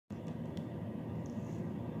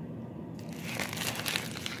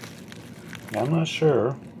I'm not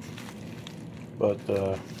sure, but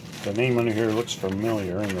the name under here looks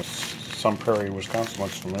familiar, and the Sun Prairie, Wisconsin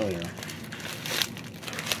looks familiar.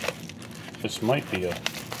 This might be a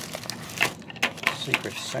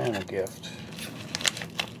Secret Santa gift.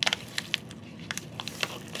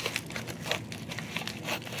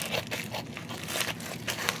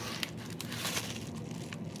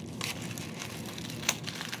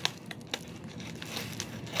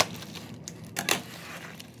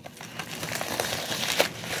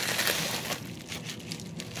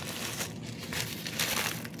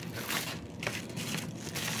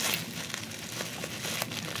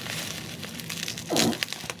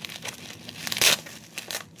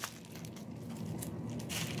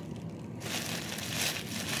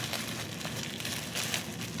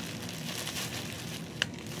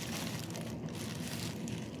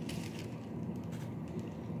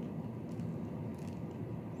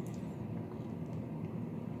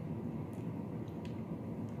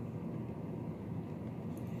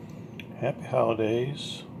 Happy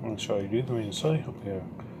holidays. I'm going to show you do the inside. Hope you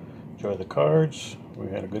enjoy the cards. We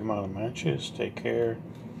had a good amount of matches. Take care.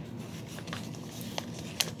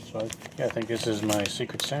 So I think this is my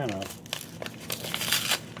Secret Santa.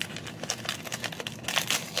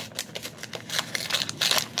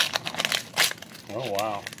 Oh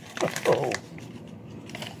wow. Oh.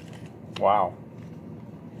 Wow.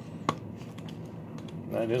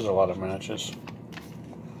 That is a lot of matches.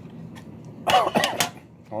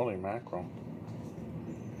 Holy mackerel.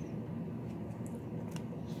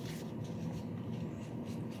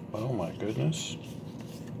 Oh my goodness.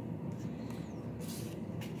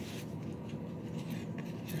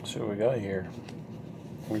 Let's see what we got here.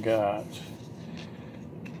 We got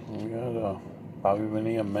a Bobby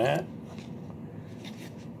Bonilla Matt.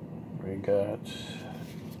 We got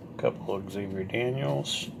a couple of Xavier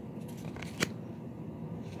Daniels.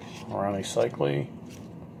 Ronnie Cycli,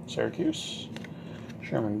 Syracuse.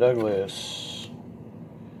 Sherman Douglas.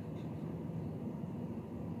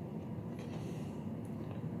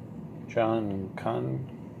 John Conn.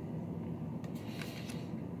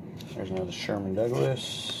 There's another Sherman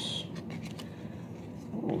Douglas.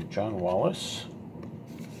 Ooh, John Wallace.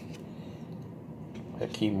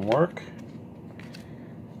 Hakeem Work.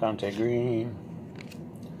 Dante Green.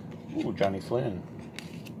 Ooh, Johnny Flynn.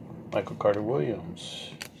 Michael Carter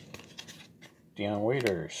Williams. Dion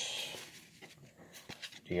Waiters.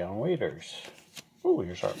 Oh,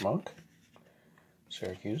 here's Art Monk,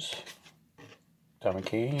 Syracuse. Tommy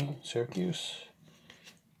Kane, Syracuse.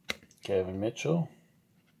 Kevin Mitchell,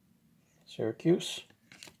 Syracuse.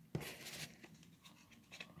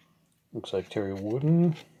 Looks like Terry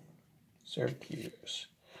Wooden, Syracuse.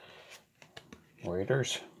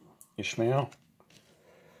 Raiders, Ishmael.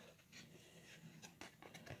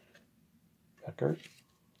 Beckert.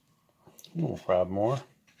 Ooh, Rob Moore.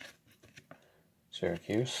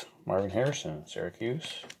 Syracuse. Marvin Harrison,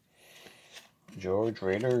 Syracuse. George,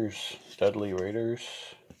 Raiders. Dudley, Raiders.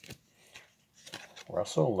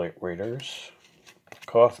 Russell, Raiders.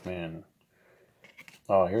 Kaufman.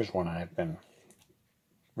 Oh, here's one I've been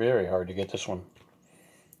very hard to get this one.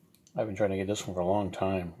 I've been trying to get this one for a long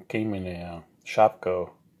time. Came in a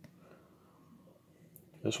Shopko.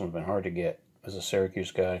 This one's been hard to get. This is a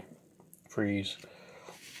Syracuse guy. Freeze.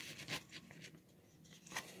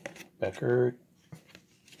 Beckert.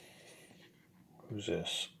 Who's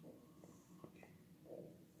this?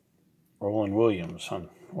 Roland Williams.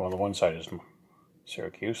 Well, the one side is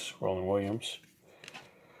Syracuse. Roland Williams.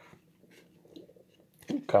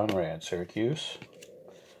 Conrad, Syracuse.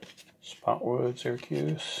 Spotwood,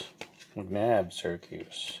 Syracuse. McNabb,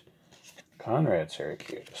 Syracuse. Conrad,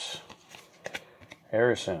 Syracuse.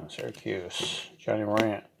 Harrison, Syracuse. Johnny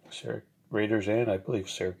Morant, Raiders, and I believe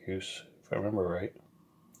Syracuse, if I remember right.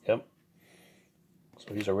 Yep.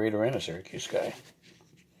 So he's a Raider and a Syracuse guy.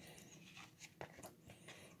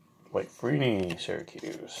 Blake Freeney,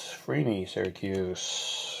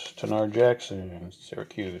 Syracuse. Tenard Jackson,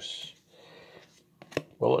 Syracuse.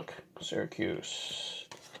 Bullock, Syracuse.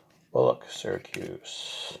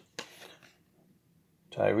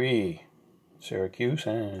 Tyree, Syracuse,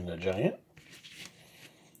 and a Giant.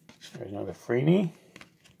 There's another Freeney.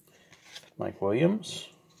 Mike Williams.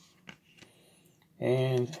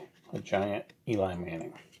 And a Giant, Eli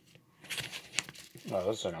Manning. Oh,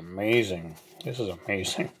 this is amazing.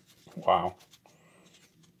 Wow.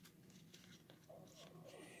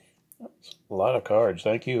 That's a lot of cards.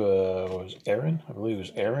 Thank you. Was Aaron? I believe it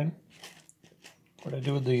was Aaron. What did I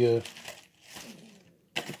do with the...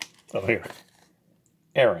 Oh, here.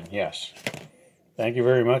 Aaron, yes. Thank you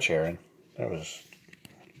very much, Aaron. That was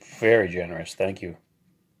very generous. Thank you.